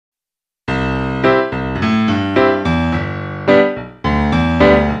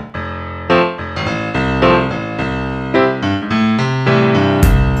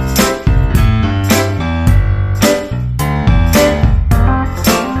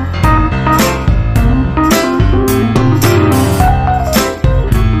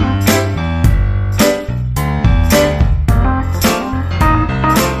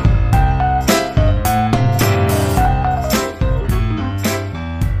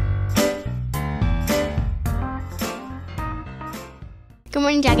Good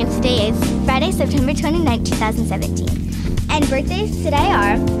morning, Dragons. Today is Friday, September 29, 2017. And birthdays today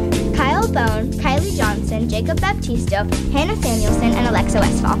are Kyle Bone, Kylie Johnson, Jacob Baptisto, Hannah Samuelson, and Alexa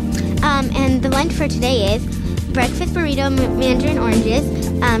Westfall. And the lunch for today is breakfast burrito, mandarin oranges,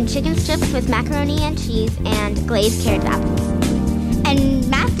 chicken strips with macaroni and cheese, and glazed carrot apples. And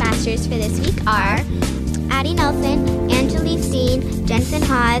math masters for this week are Addie Nelson, Angelique Steen, Jensen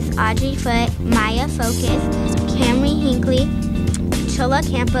Haas, Audrey Foote, Maya Focus, Camry Hinkley, Chola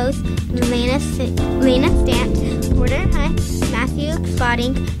Campos, Lena Stant, Porter Hunt, Matthew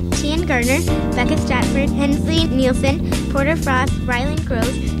Spotting, Tian Gardner, Becca Stratford, Hensley Nielsen, Porter Frost, Rylan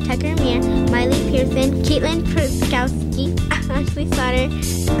Groves, Tucker Meir, Miley Pearson, Caitlin Pruskowski, Ashley Slaughter,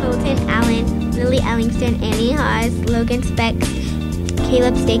 Colton Allen, Lily Ellingston, Annie Haas, Logan Specks,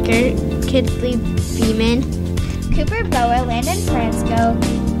 Caleb Staker, Kidsley Beeman, Cooper Boa, Landon Francisco,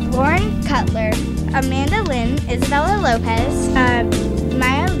 Lauren Cutler, Amanda Lynn, Isabella Lopez,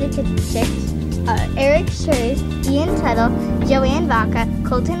 Maya Lukachik, Eric Schurz, Ian Tuttle, Joanne Vaca,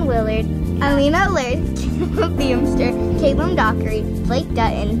 Colton Willard, Alina Lurth, Caleb Beamster, Caitlin Dockery, Blake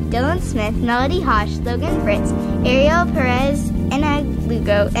Dutton, Dylan Smith, Melody Hosh, Logan Fritz, Ariel Perez, Anna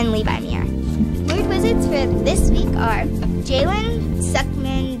Lugo, and Levi Meir. Word Wizards for this week are Jalen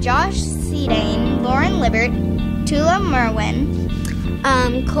Suckman, Josh Sedane, Lauren Libert, Tula Merwin,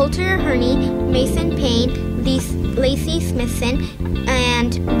 Coulter Herney, Mason Payne, Lacey Smithson,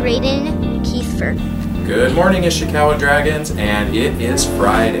 and Braden Kiefer. Good morning, Ishikawa Dragons, and it is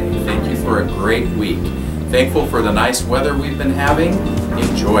Friday. Thank you for a great week. Thankful for the nice weather we've been having.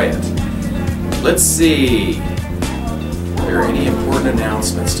 Enjoy it. Let's see. Are there any important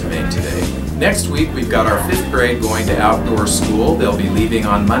announcements to make today? Next week, we've got our 5th grade going to outdoor school. They'll be leaving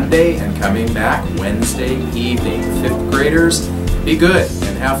on Monday and coming back Wednesday evening. 5th graders, be good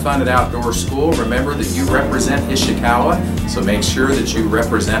and have fun at outdoor school. Remember that you represent Ishikawa, so make sure that you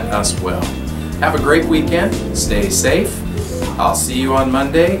represent us well. Have a great weekend. Stay safe. I'll see you on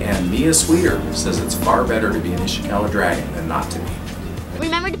Monday. And Mia Sweeter says it's far better to be an Ishikawa Dragon than not to be.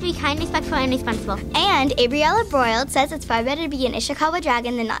 Remember to be kind, respectful, and responsible. And Abriella Broiled says it's far better to be an Ishikawa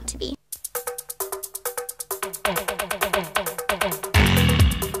Dragon than not to be.